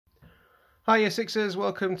Hiya Sixers,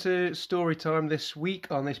 welcome to Story Time this week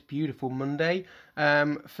on this beautiful Monday.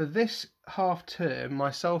 For this half term,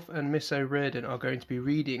 myself and Miss O'Riordan are going to be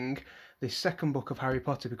reading the second book of Harry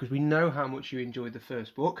Potter because we know how much you enjoyed the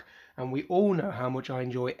first book, and we all know how much I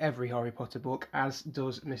enjoy every Harry Potter book, as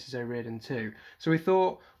does Mrs. O'Riordan too. So we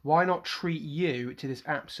thought, why not treat you to this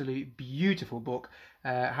absolute beautiful book,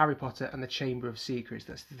 Harry Potter and the Chamber of Secrets.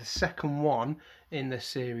 That's the second one in the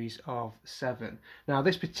series of 7. Now,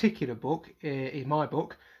 this particular book is my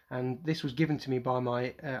book, and this was given to me by my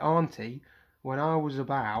auntie when I was I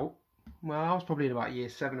was probably in about year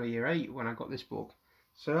 7 or year 8 when I got this book.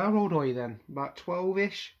 So how old are you then? About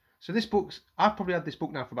 12-ish? So I've probably had this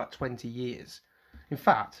book now for about 20 years. In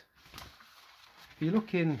fact, if you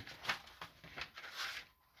look in,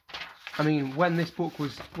 when this book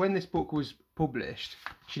was published,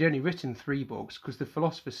 she'd only written 3 books because The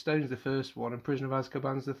Philosopher's Stone's the first one and Prisoner of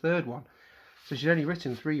Azkaban's the third one. So she'd only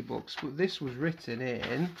written 3 books, but this was written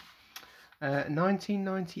in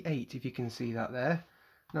 1998, if you can see that there.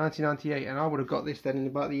 1998, and I would have got this then in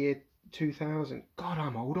about the year 2000. God,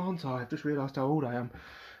 I'm old, aren't I? I've just realised how old I am.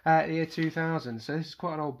 The year 2000, so this is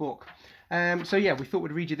quite an old book. So yeah, we thought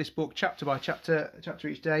we'd read you this book chapter by chapter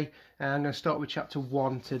each day. And I'm going to start with chapter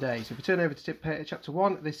 1 today. So if we turn over to chapter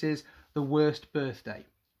 1, this is The Worst Birthday.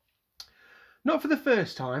 Not for the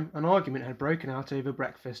first time, an argument had broken out over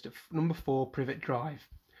breakfast at number 4 Privet Drive.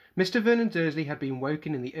 Mr. Vernon Dursley had been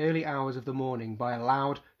woken in the early hours of the morning by a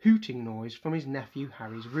loud hooting noise from his nephew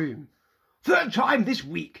Harry's room. "Third time this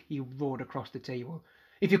week," he roared across the table.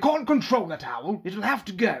 "If you can't control that owl, it'll have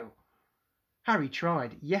to go." Harry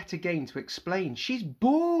tried yet again to explain. "She's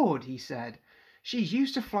bored," he said. "She's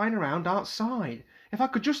used to flying around outside. If I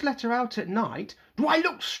could just let her out at night—" "Do I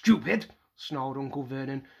look stupid?" snarled Uncle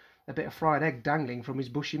Vernon, a bit of fried egg dangling from his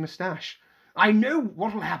bushy moustache. "I know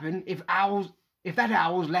what'll happen if that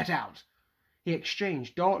owl's let out." He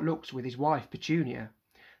exchanged dark looks with his wife Petunia.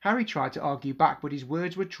 Harry tried to argue back, but his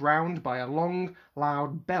words were drowned by a long,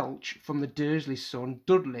 loud belch from the Dursley's son,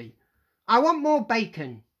 Dudley. "I want more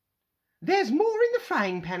bacon." "There's more in the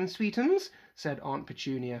frying pan, sweetums," said Aunt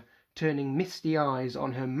Petunia, turning misty eyes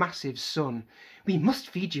on her massive son. "We must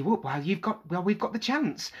feed you up while we've got the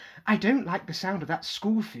chance. I don't like the sound of that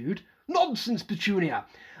school food." "Nonsense, Petunia!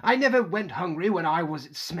 I never went hungry when I was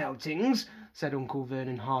at Smeltings," said Uncle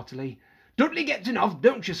Vernon heartily. "Dudley gets enough,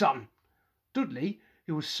 don't you, son?" Dudley,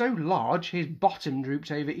 who was so large his bottom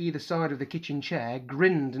drooped over either side of the kitchen chair,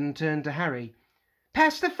 grinned and turned to Harry.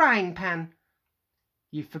 "Pass the frying pan."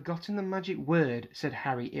 "You've forgotten the magic word," said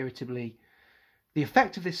Harry irritably. The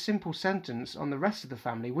effect of this simple sentence on the rest of the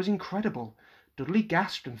family was incredible. Dudley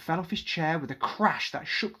gasped and fell off his chair with a crash that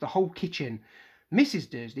shook the whole kitchen. Mrs.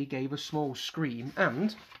 Dursley gave a small scream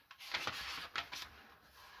and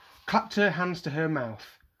clapped her hands to her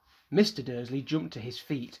mouth. Mr. Dursley jumped to his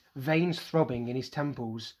feet, veins throbbing in his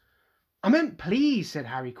temples. "I meant please," said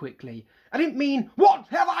Harry quickly. "I didn't mean—" "What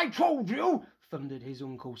have I told you?" thundered his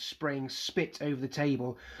uncle, spraying spit over the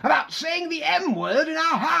table. "About saying the M-word in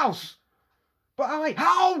our house?" "But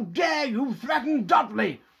How dare you threaten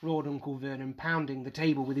Dudley?" roared Uncle Vernon, pounding the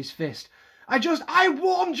table with his fist. I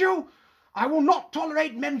warned you! I will not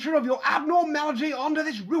tolerate mention of your abnormality under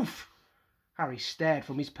this roof." Harry stared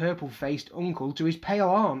from his purple-faced uncle to his pale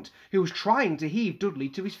aunt, who was trying to heave Dudley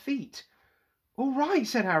to his feet. "All right,"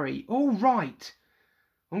 said Harry, "all right."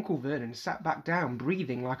 Uncle Vernon sat back down,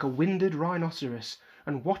 breathing like a winded rhinoceros,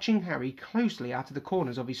 and watching Harry closely out of the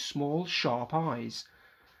corners of his small, sharp eyes.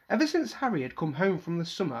 Ever since Harry had come home from the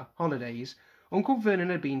summer holidays, Uncle Vernon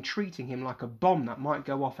had been treating him like a bomb that might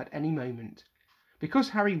go off at any moment. Because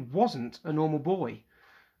Harry wasn't a normal boy.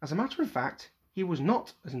 As a matter of fact, he was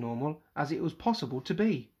not as normal as it was possible to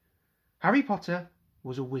be. Harry Potter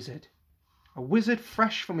was a wizard. A wizard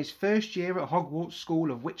fresh from his first year at Hogwarts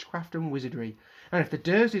School of Witchcraft and Wizardry, and if the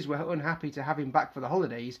Dursleys were unhappy to have him back for the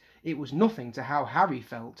holidays, it was nothing to how Harry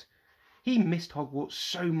felt. He missed Hogwarts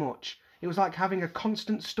so much, it was like having a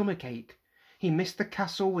constant stomachache. He missed the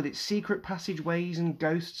castle with its secret passageways and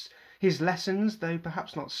ghosts, his lessons, though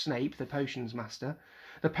perhaps not Snape, the potions master,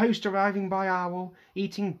 the post arriving by owl,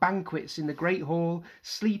 eating banquets in the Great Hall,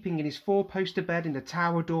 sleeping in his 4-poster bed in the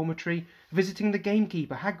Tower dormitory, visiting the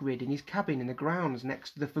gamekeeper Hagrid in his cabin in the grounds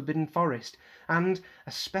next to the Forbidden Forest, and,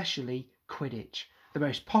 especially, Quidditch, the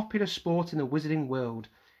most popular sport in the wizarding world.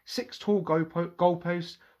 6 tall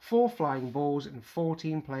goalposts, 4 flying balls, and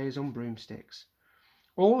 14 players on broomsticks.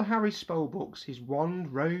 All Harry's spellbooks, his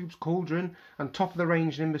wand, robes, cauldron, and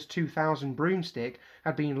top-of-the-range Nimbus 2000 broomstick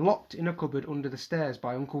had been locked in a cupboard under the stairs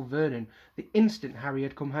by Uncle Vernon the instant Harry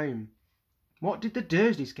had come home. What did the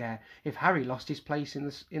Dursleys care if Harry lost his place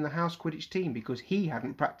in the house Quidditch team because he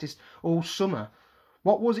hadn't practised all summer?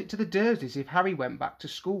 What was it to the Dursleys if Harry went back to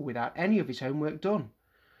school without any of his homework done?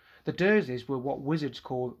 The Dursleys were what wizards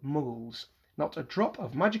call muggles, not a drop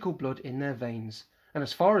of magical blood in their veins, and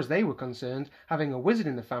as far as they were concerned, having a wizard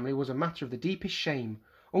in the family was a matter of the deepest shame.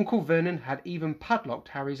 Uncle Vernon had even padlocked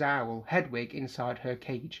Harry's owl, Hedwig, inside her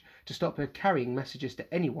cage, to stop her carrying messages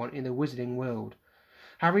to anyone in the wizarding world.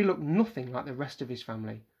 Harry looked nothing like the rest of his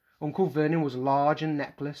family. Uncle Vernon was large and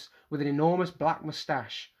neckless, with an enormous black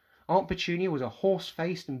moustache. Aunt Petunia was a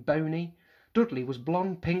horse-faced and bony. Dudley was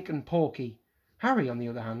blonde, pink and porky. Harry, on the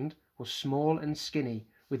other hand, was small and skinny,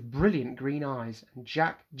 with brilliant green eyes and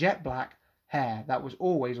jet black hair that was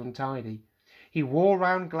always untidy. He wore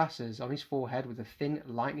round glasses on his forehead with a thin,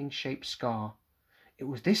 lightning-shaped scar. It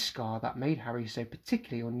was this scar that made Harry so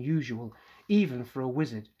particularly unusual, even for a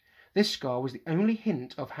wizard. This scar was the only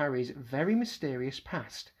hint of Harry's very mysterious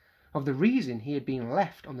past, of the reason he had been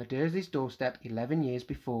left on the Dursleys' doorstep 11 years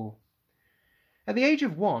before. At the age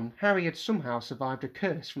of 1, Harry had somehow survived a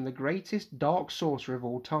curse from the greatest dark sorcerer of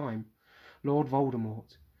all time, Lord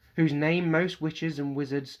Voldemort, whose name most witches and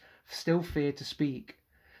wizards still fear to speak.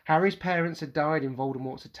 Harry's parents had died in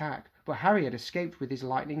Voldemort's attack, but Harry had escaped with his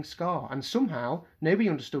lightning scar, and somehow, nobody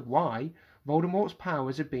understood why, Voldemort's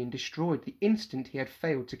powers had been destroyed the instant he had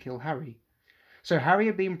failed to kill Harry. So Harry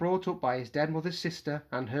had been brought up by his dead mother's sister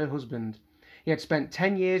and her husband. He had spent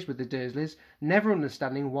 10 years with the Dursleys, never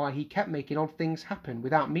understanding why he kept making odd things happen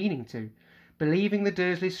without meaning to, believing the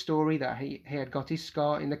Dursleys' story that he had got his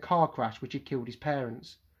scar in the car crash which had killed his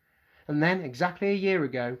parents. And then, exactly a year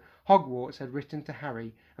ago, Hogwarts had written to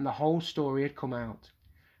Harry, and the whole story had come out.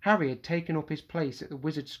 Harry had taken up his place at the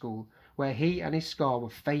wizard school, where he and his scar were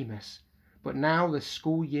famous. But now the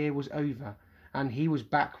school year was over, and he was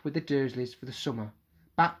back with the Dursleys for the summer,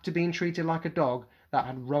 back to being treated like a dog that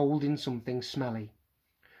had rolled in something smelly.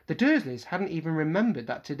 The Dursleys hadn't even remembered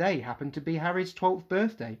that today happened to be Harry's 12th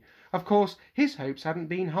birthday. Of course, his hopes hadn't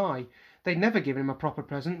been high. They'd never given him a proper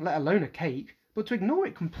present, let alone a cake, but to ignore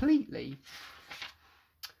it completely...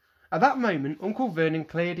 At that moment, Uncle Vernon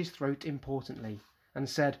cleared his throat importantly and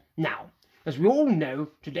said, "Now, as we all know,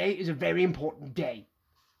 today is a very important day."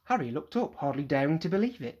 Harry looked up, hardly daring to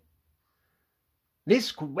believe it.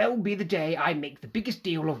 "This could well be the day I make the biggest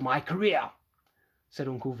deal of my career," said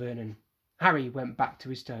Uncle Vernon. Harry went back to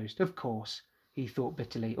his toast. Of course, he thought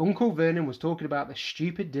bitterly. Uncle Vernon was talking about the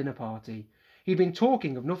stupid dinner party. He'd been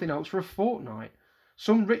talking of nothing else for a fortnight.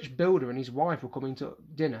 Some rich builder and his wife were coming to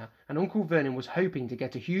dinner, and Uncle Vernon was hoping to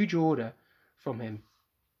get a huge order from him.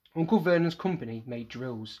 Uncle Vernon's company made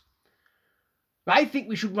drills. "I think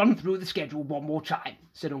we should run through the schedule one more time,"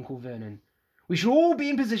 said Uncle Vernon. "We shall all be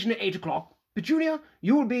in position at 8 o'clock. Petunia,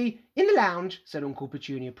 you will be in the lounge," said Uncle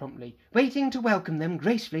Petunia promptly, "waiting to welcome them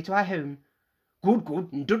gracefully to our home." "Good,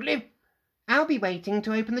 good. And Dudley?" "I'll be waiting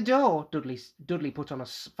to open the door." Dudley put on a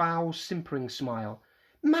foul, simpering smile.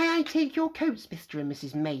 "May I take your coats, Mr. and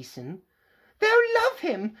Mrs. Mason?" "They'll love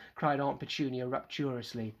him!" cried Aunt Petunia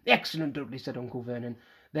rapturously. "Excellent, Dudley," said Uncle Vernon.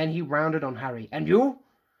 Then he rounded on Harry. "And you?"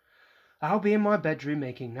 "I'll be in my bedroom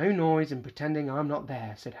making no noise and pretending I'm not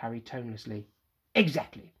there," said Harry tonelessly.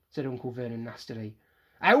 "Exactly," said Uncle Vernon nastily.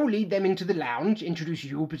 "I will lead them into the lounge, introduce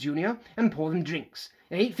you, Petunia, and pour them drinks.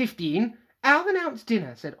 At 8:15, I'll announce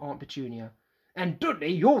dinner," said Aunt Petunia. "And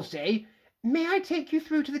Dudley, you'll say..." "May I take you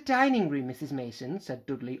through to the dining room, Mrs. Mason?" said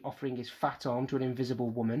Dudley, offering his fat arm to an invisible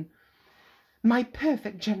woman. "My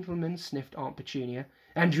perfect gentleman," sniffed Aunt Petunia.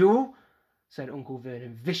 "And you?" said Uncle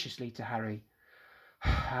Vernon viciously to Harry.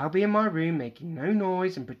 "I'll be in my room making no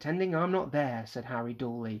noise and pretending I'm not there," said Harry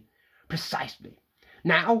dully. "Precisely.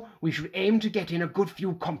 Now we should aim to get in a good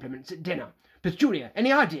few compliments at dinner. Petunia,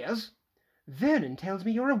 any ideas?" "Vernon tells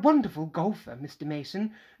me you're a wonderful golfer, Mr.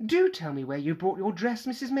 Mason. Do tell me where you brought your dress,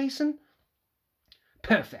 Mrs. Mason."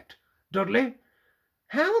 "Perfect. Dudley?"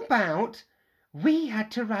 "How about... We had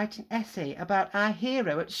to write an essay about our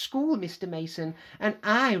hero at school, Mr. Mason, and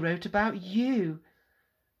I wrote about you."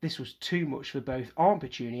 This was too much for both Aunt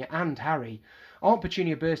Petunia and Harry. Aunt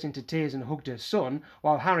Petunia burst into tears and hugged her son,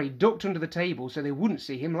 while Harry ducked under the table so they wouldn't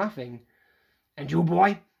see him laughing. "And you,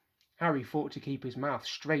 boy?" Harry fought to keep his mouth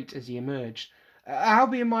straight as he emerged. "I'll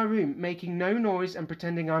be in my room, making no noise and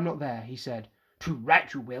pretending I'm not there," he said. "Too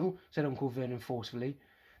right you will," said Uncle Vernon forcefully.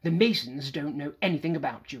 "The Masons don't know anything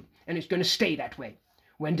about you, and it's going to stay that way.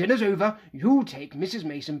 When dinner's over, you take Mrs.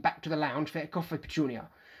 Mason back to the lounge for a coffee, Petunia,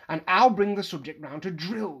 and I'll bring the subject round to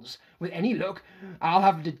drills. With any luck, I'll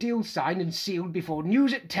have the deal signed and sealed before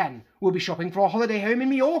news at 10. We'll be shopping for a holiday home in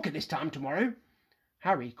Mallorca this time tomorrow."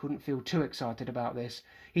 Harry couldn't feel too excited about this.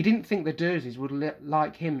 He didn't think the Dursleys would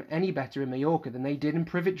like him any better in Mallorca than they did in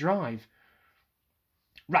Privet Drive.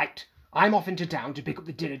 "Right, I'm off into town to pick up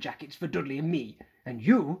the dinner jackets for Dudley and me, and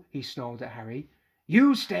you," he snarled at Harry,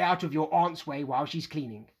 "you stay out of your aunt's way while she's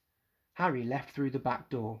cleaning." Harry left through the back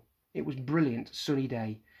door. It was a brilliant, sunny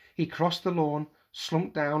day. He crossed the lawn,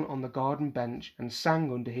 slumped down on the garden bench, and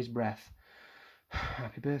sang under his breath,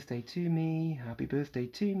 "Happy birthday to me, happy birthday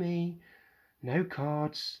to me. No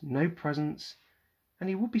cards, no presents," and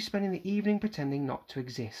he would be spending the evening pretending not to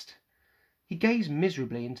exist. He gazed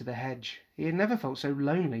miserably into the hedge. He had never felt so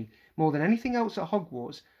lonely. More than anything else at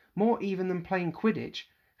Hogwarts, more even than playing Quidditch,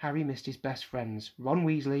 Harry missed his best friends, Ron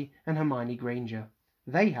Weasley and Hermione Granger.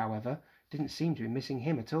 They, however, didn't seem to be missing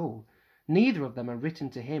him at all. Neither of them had written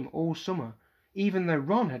to him all summer, even though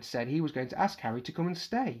Ron had said he was going to ask Harry to come and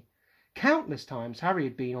stay. Countless times Harry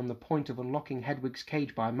had been on the point of unlocking Hedwig's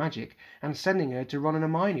cage by magic and sending her to Ron and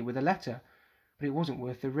Hermione with a letter, but it wasn't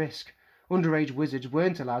worth the risk. Underage wizards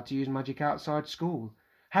weren't allowed to use magic outside school.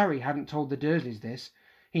 Harry hadn't told the Dursleys this.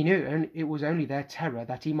 He knew it was only their terror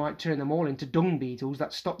that he might turn them all into dung beetles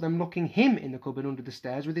that stopped them locking him in the cupboard under the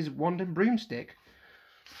stairs with his wand and broomstick.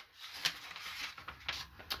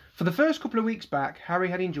 For the first couple of weeks back, Harry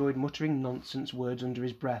had enjoyed muttering nonsense words under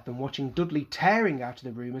his breath and watching Dudley tearing out of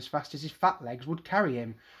the room as fast as his fat legs would carry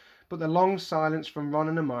him. But the long silence from Ron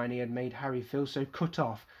and Hermione had made Harry feel so cut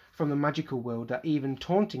off from the magical world that even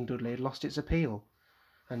taunting Dudley had lost its appeal.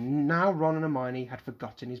 And now Ron and Hermione had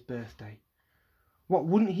forgotten his birthday. What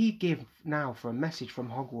wouldn't he give now for a message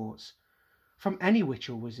from Hogwarts? From any witch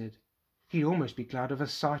or wizard? He'd almost be glad of a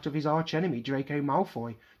sight of his archenemy, Draco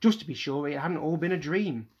Malfoy, just to be sure it hadn't all been a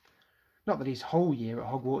dream. Not that his whole year at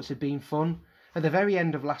Hogwarts had been fun. At the very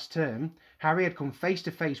end of last term, Harry had come face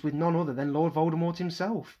to face with none other than Lord Voldemort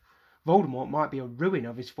himself. Voldemort might be a ruin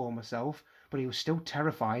of his former self, but he was still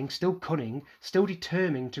terrifying, still cunning, still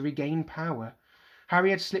determined to regain power.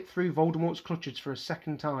 Harry had slipped through Voldemort's clutches for a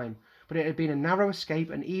second time, but it had been a narrow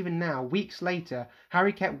escape, and even now, weeks later,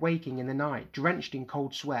 Harry kept waking in the night, drenched in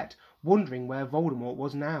cold sweat, wondering where Voldemort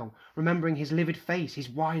was now, remembering his livid face, his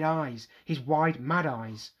wide eyes, his wide, mad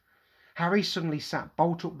eyes. Harry suddenly sat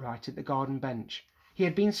bolt upright at the garden bench. He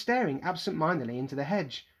had been staring absent-mindedly into the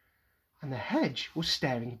hedge, and the hedge was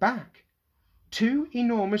staring back. Two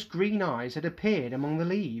enormous green eyes had appeared among the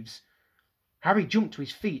leaves. Harry jumped to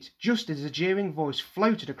his feet just as a jeering voice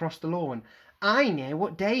floated across the lawn. "I know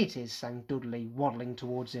what day it is," sang Dudley, waddling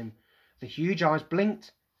towards him. The huge eyes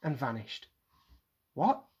blinked and vanished.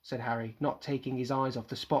 "What?" said Harry, not taking his eyes off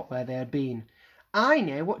the spot where they had been. "I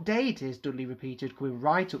know what day it is," Dudley repeated, coming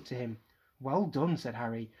right up to him. "Well done," said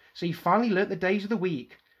Harry. "So you finally learnt the days of the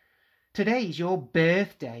week." "Today's your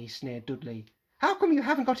birthday," sneered Dudley. "How come you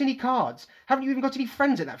haven't got any cards? Haven't you even got any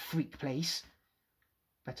friends at that freak place?"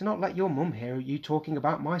 "Better not let your mum hear you talking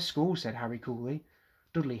about my school," said Harry coolly.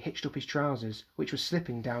 Dudley hitched up his trousers, which were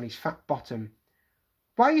slipping down his fat bottom.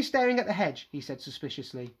 "Why are you staring at the hedge?" he said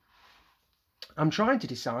suspiciously. "I'm trying to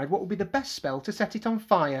decide what would be the best spell to set it on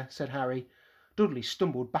fire," said Harry. Dudley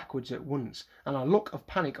stumbled backwards at once, and a look of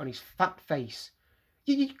panic on his fat face.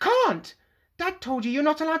 You can't! Dad told you you're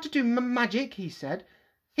not allowed to do magic," he said.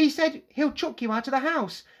 "He said he'll chuck you out of the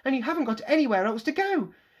house, and you haven't got anywhere else to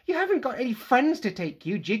go. You haven't got any friends to take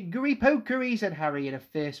you. Jiggery pokery," said Harry in a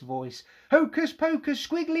fierce voice. "Hocus pocus,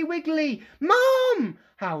 squiggly wiggly." "Mom!"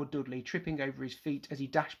 howled Dudley, tripping over his feet as he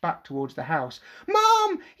dashed back towards the house.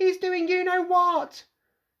 "Mom! He's doing you-know-what!"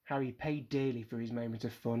 Harry paid dearly for his moment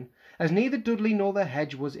of fun. As neither Dudley nor the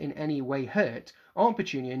hedge was in any way hurt, Aunt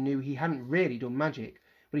Petunia knew he hadn't really done magic,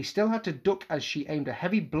 but he still had to duck as she aimed a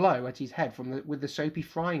heavy blow at his head with the soapy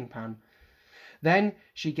frying pan. Then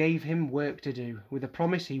she gave him work to do, with a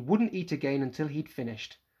promise he wouldn't eat again until he'd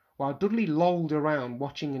finished. While Dudley lolled around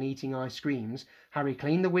watching and eating ice creams, Harry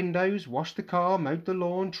cleaned the windows, washed the car, mowed the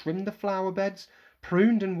lawn, trimmed the flower beds,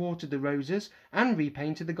 pruned and watered the roses, and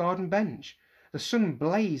repainted the garden bench. The sun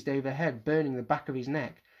blazed overhead, burning the back of his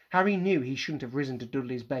neck. Harry knew he shouldn't have risen to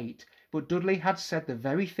Dudley's bait, but Dudley had said the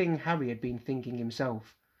very thing Harry had been thinking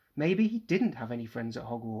himself. Maybe he didn't have any friends at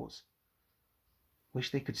Hogwarts.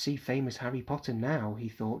 "Wish they could see famous Harry Potter now," he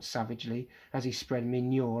thought savagely, as he spread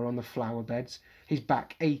manure on the flower beds, his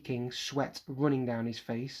back aching, sweat running down his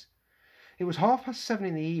face. It was 7:30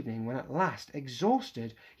 in the evening when at last,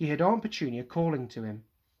 exhausted, he heard Aunt Petunia calling to him.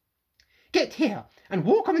 "Get here and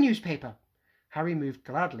walk on the newspaper." Harry moved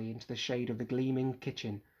gladly into the shade of the gleaming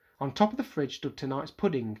kitchen. On top of the fridge stood tonight's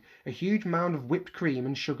pudding, a huge mound of whipped cream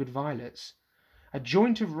and sugared violets. A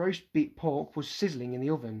joint of roast pork was sizzling in the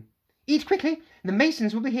oven. "Eat quickly, the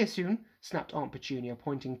Masons will be here soon," snapped Aunt Petunia,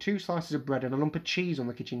 pointing 2 slices of bread and a lump of cheese on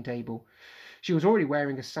the kitchen table. She was already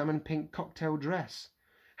wearing a salmon-pink cocktail dress.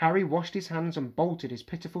 Harry washed his hands and bolted his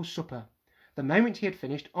pitiful supper. The moment he had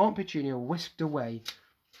finished, Aunt Petunia whisked away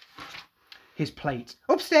his plate.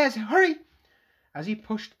 "Upstairs, hurry!" As he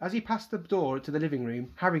passed the door to the living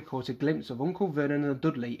room, Harry caught a glimpse of Uncle Vernon and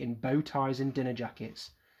Dudley in bow ties and dinner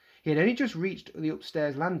jackets. He had only just reached the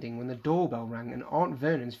upstairs landing when the doorbell rang and Aunt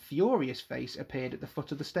Vernon's furious face appeared at the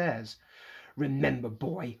foot of the stairs. "Remember,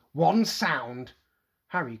 boy, one sound!"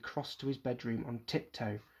 Harry crossed to his bedroom on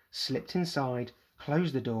tiptoe, slipped inside,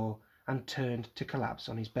 closed the door, and turned to collapse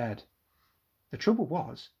on his bed. The trouble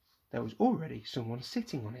was, there was already someone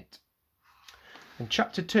sitting on it. And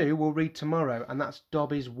chapter 2 we'll read tomorrow, and that's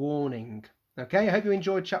Dobby's warning. Okay, I hope you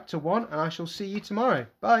enjoyed chapter 1, and I shall see you tomorrow.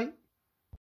 Bye.